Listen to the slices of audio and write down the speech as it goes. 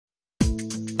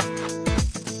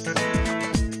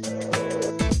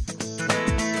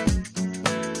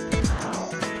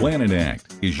Plan and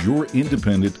Act is your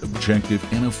independent, objective,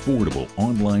 and affordable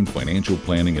online financial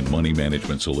planning and money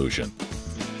management solution.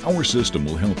 Our system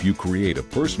will help you create a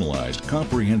personalized,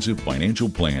 comprehensive financial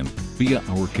plan via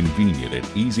our convenient and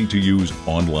easy-to-use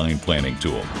online planning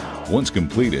tool. Once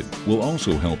completed, we'll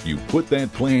also help you put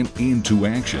that plan into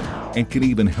action and can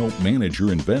even help manage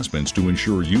your investments to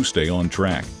ensure you stay on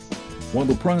track. While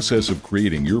the process of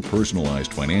creating your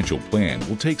personalized financial plan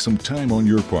will take some time on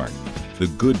your part, the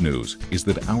good news is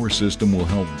that our system will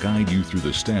help guide you through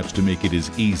the steps to make it as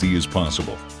easy as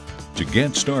possible. To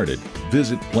get started,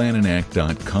 visit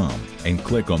planandact.com and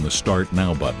click on the Start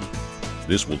Now button.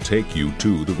 This will take you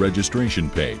to the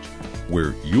registration page,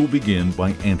 where you'll begin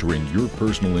by entering your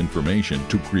personal information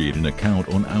to create an account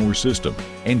on our system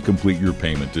and complete your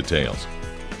payment details.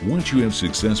 Once you have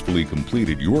successfully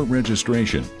completed your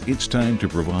registration, it's time to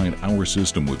provide our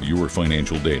system with your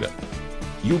financial data.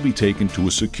 You'll be taken to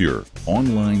a secure,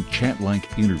 online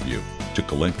chat-like interview to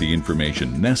collect the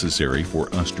information necessary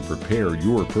for us to prepare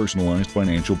your personalized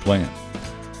financial plan.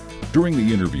 During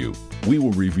the interview, we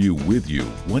will review with you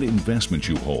what investments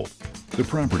you hold, the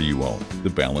property you own, the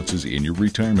balances in your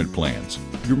retirement plans,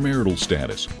 your marital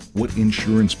status, what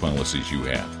insurance policies you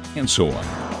have, and so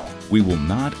on. We will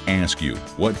not ask you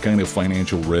what kind of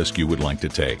financial risk you would like to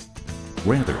take.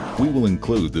 Rather, we will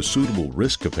include the suitable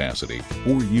risk capacity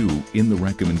for you in the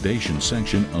recommendation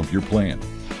section of your plan.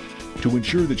 To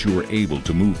ensure that you are able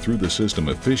to move through the system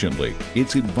efficiently,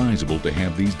 it's advisable to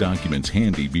have these documents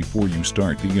handy before you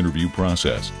start the interview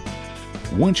process.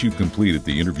 Once you've completed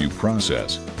the interview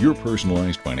process, your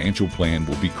personalized financial plan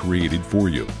will be created for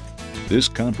you. This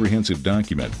comprehensive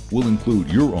document will include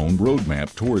your own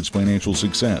roadmap towards financial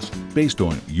success based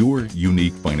on your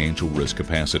unique financial risk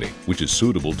capacity, which is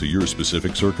suitable to your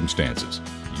specific circumstances.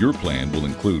 Your plan will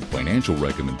include financial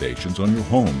recommendations on your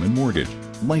home and mortgage,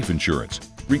 life insurance,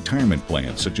 retirement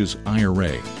plans such as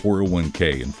IRA,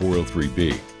 401k, and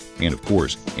 403b, and of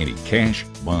course, any cash,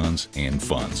 bonds, and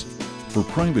funds. For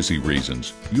privacy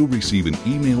reasons, you'll receive an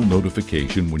email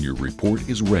notification when your report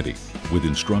is ready with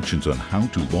instructions on how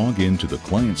to log in to the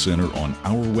Client Center on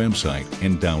our website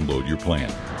and download your plan.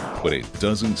 But it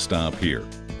doesn't stop here.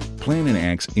 Plan and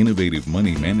Act's innovative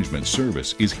money management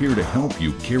service is here to help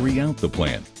you carry out the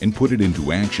plan and put it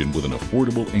into action with an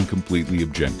affordable and completely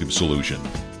objective solution.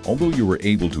 Although you are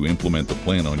able to implement the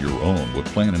plan on your own with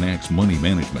Plan and Act's money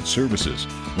management services,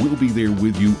 we'll be there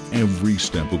with you every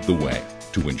step of the way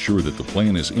to ensure that the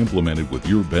plan is implemented with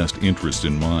your best interest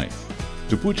in mind.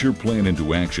 To put your plan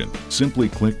into action, simply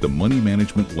click the Money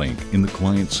Management link in the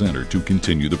Client Center to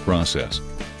continue the process.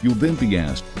 You'll then be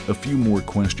asked a few more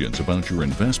questions about your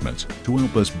investments to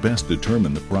help us best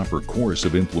determine the proper course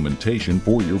of implementation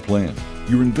for your plan.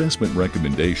 Your investment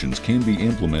recommendations can be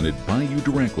implemented by you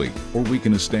directly, or we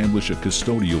can establish a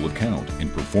custodial account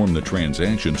and perform the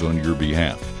transactions on your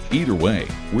behalf. Either way,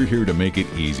 we're here to make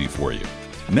it easy for you.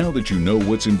 Now that you know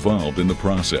what's involved in the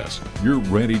process, you're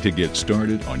ready to get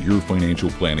started on your financial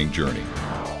planning journey.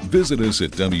 Visit us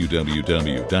at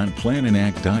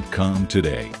www.planandact.com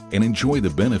today and enjoy the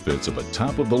benefits of a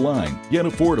top-of-the-line, yet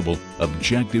affordable,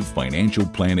 objective financial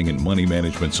planning and money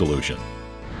management solution.